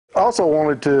Also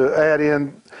wanted to add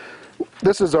in,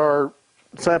 this is our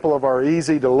sample of our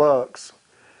Easy Deluxe.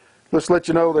 Let's let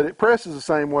you know that it presses the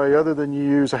same way other than you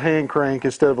use a hand crank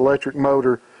instead of electric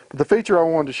motor. But the feature I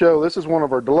wanted to show, this is one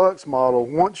of our deluxe model.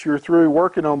 Once you're through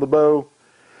working on the bow,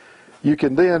 you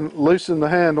can then loosen the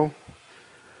handle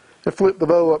and flip the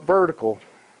bow up vertical,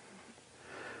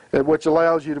 which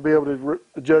allows you to be able to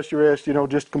adjust your rest,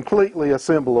 just completely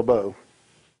assemble a bow.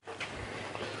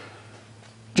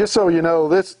 Just so you know,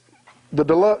 the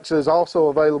Deluxe is also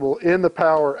available in the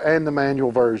power and the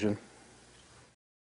manual version.